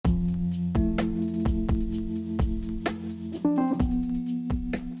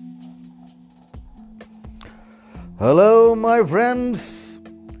Hello, my friends.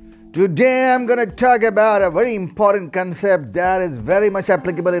 Today I'm going to talk about a very important concept that is very much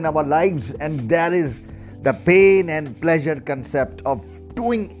applicable in our lives, and that is the pain and pleasure concept of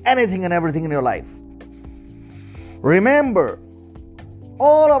doing anything and everything in your life. Remember,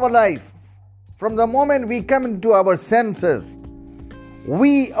 all our life, from the moment we come into our senses,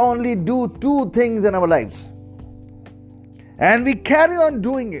 we only do two things in our lives. And we carry on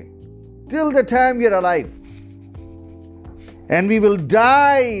doing it till the time we are alive. And we will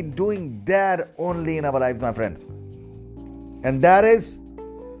die doing that only in our lives, my friends. And that is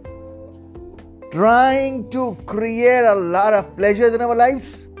trying to create a lot of pleasures in our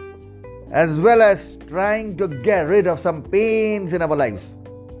lives, as well as trying to get rid of some pains in our lives.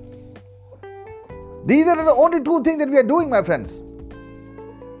 These are the only two things that we are doing, my friends.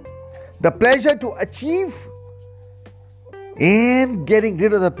 The pleasure to achieve and getting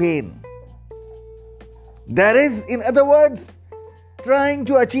rid of the pain. That is, in other words, trying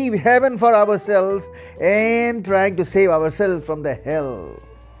to achieve heaven for ourselves and trying to save ourselves from the hell.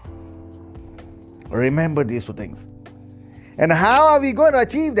 Remember these two things. And how are we going to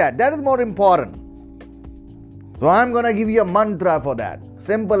achieve that? That is more important. So I'm going to give you a mantra for that.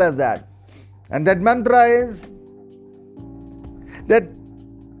 Simple as that. And that mantra is that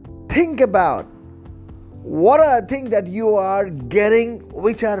think about what are the things that you are getting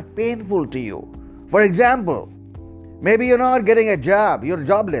which are painful to you. For example, maybe you're not getting a job. You're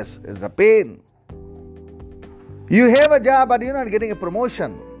jobless. It's a pain. You have a job but you're not getting a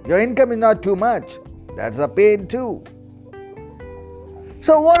promotion. Your income is not too much. That's a pain too.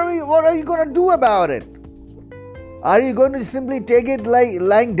 So what are you going to do about it? Are you going to simply take it like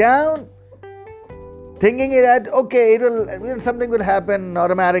lying down, thinking that okay, something will happen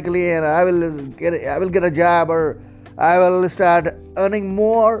automatically, and I will get a job, or I will start earning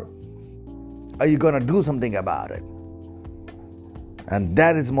more? Are you going to do something about it? And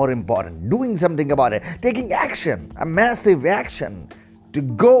that is more important. Doing something about it. Taking action. A massive action. To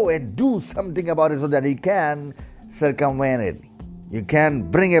go and do something about it so that you can circumvent it. You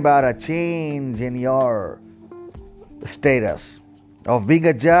can bring about a change in your status of being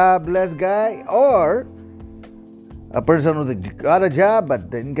a jobless guy, or a person who's got a job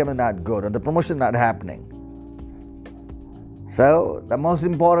but the income is not good or the promotion is not happening. So the most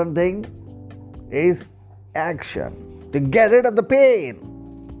important thing is action to get rid of the pain.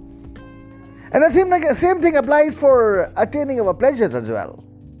 And the same thing applies for attaining our pleasures as well.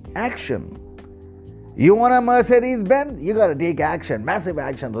 Action. You want a Mercedes Benz? You got to take action, massive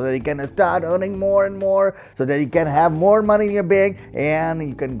action, so that you can start earning more and more, so that you can have more money in your bank and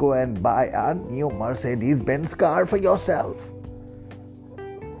you can go and buy a new Mercedes Benz car for yourself.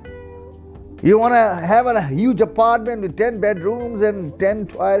 You want to have a huge apartment with 10 bedrooms and 10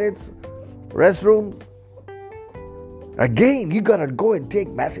 toilets, restrooms? Again, you got to go and take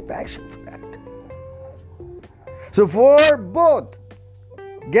massive action for that. So for both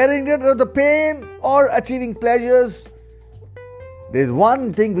getting rid of the pain or achieving pleasures, there's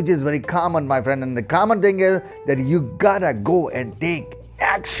one thing which is very common, my friend, and the common thing is that you gotta go and take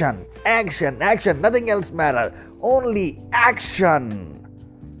action. Action, action, nothing else matters. Only action.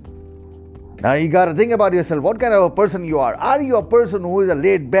 Now you gotta think about yourself. What kind of a person you are? Are you a person who is a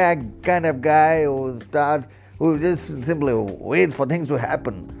laid-back kind of guy who just simply waits for things to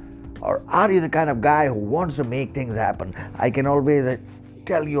happen? Or are you the kind of guy who wants to make things happen? I can always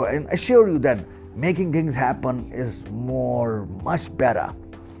tell you and assure you that making things happen is much better.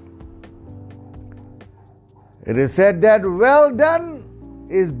 It is said that well done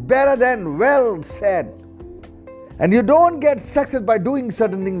is better than well said. And you don't get success by doing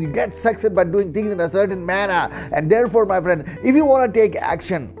certain things. You get success by doing things in a certain manner. And therefore, my friend, if you want to take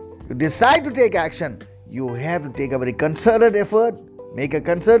action, you decide to take action, you have to take a very concerted effort, make a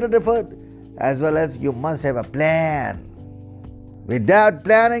concerted effort, as well as you must have a plan. Without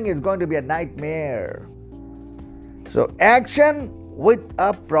planning, it's going to be a nightmare. So action with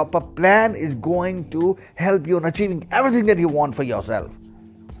a proper plan is going to help you in achieving everything that you want for yourself.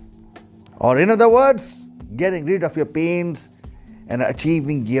 Or in other words, getting rid of your pains and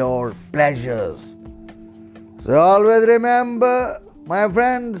achieving your pleasures. So always remember, my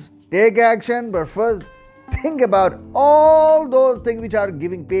friends, take action, but first think about all those things which are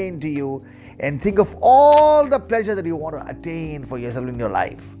giving pain to you, and think of all the pleasure that you want to attain for yourself in your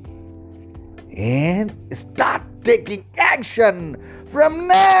life. And start taking action from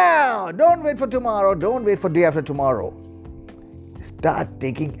now. Don't wait for tomorrow. Don't wait for day after tomorrow. Start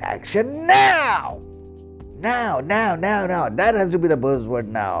taking action now. Now. That has to be the buzzword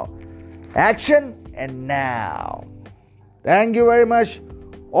now. Action and now. Thank you very much.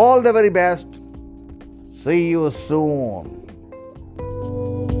 All the very best. See you soon.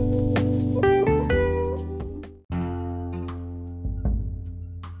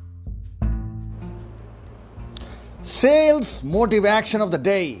 Sales motive action of the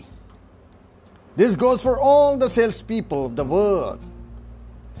day. This goes for all the salespeople of the world.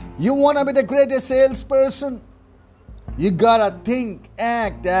 You want to be the greatest salesperson? You gotta think,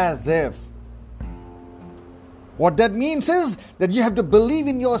 act as if. What that means is that you have to believe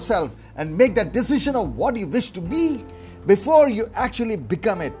in yourself and make that decision of what you wish to be before you actually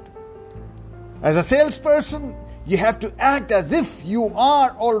become it. As a salesperson, you have to act as if you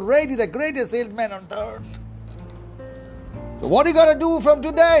are already the greatest salesman on earth. So what you gotta do from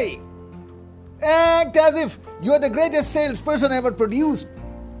today? Act as if you're the greatest salesperson ever produced.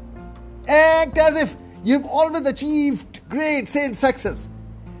 Act as if you've always achieved great sales success.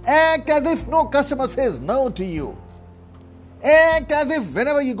 Act as if no customer says no to you. Act as if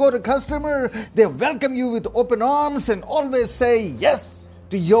whenever you go to customer, they welcome you with open arms and always say yes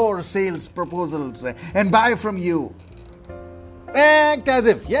to your sales proposals and buy from you. Act as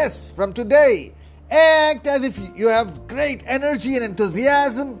if, yes, from today, act as if you have great energy and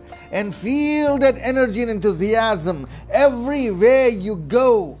enthusiasm and feel that energy and enthusiasm everywhere you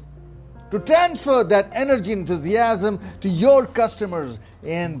go, to transfer that energy and enthusiasm to your customers,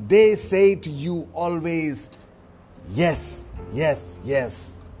 and they say to you always, yes, yes,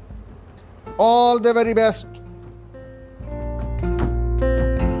 yes. All the very best.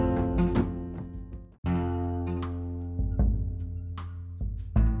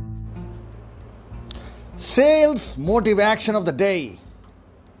 Sales motive action of the day.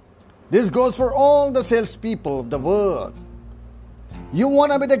 This goes for all the salespeople of the world. You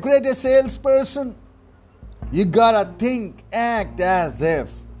want to be the greatest salesperson? You gotta think, act as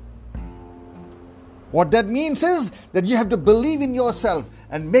if. What that means is that you have to believe in yourself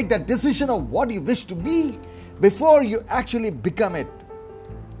and make that decision of what you wish to be before you actually become it.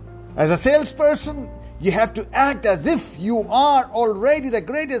 As a salesperson, you have to act as if you are already the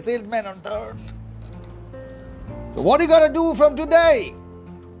greatest salesman on earth. So what you gotta do from today?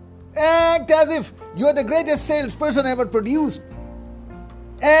 Act as if you're the greatest salesperson ever produced.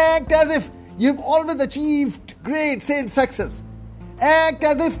 Act as if you've always achieved great sales success. Act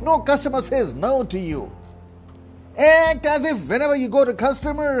as if no customer says no to you. Act as if whenever you go to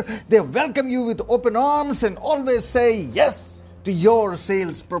customer, they welcome you with open arms and always say yes to your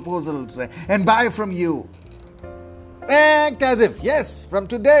sales proposals and buy from you. Act as if, yes, from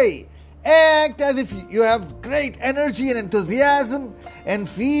today, act as if you have great energy and enthusiasm and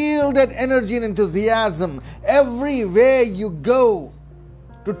feel that energy and enthusiasm everywhere you go,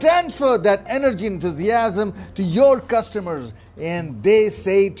 to transfer that energy and enthusiasm to your customers, and they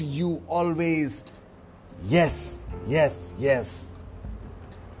say to you always, yes, yes, yes.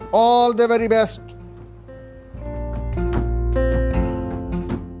 All the very best.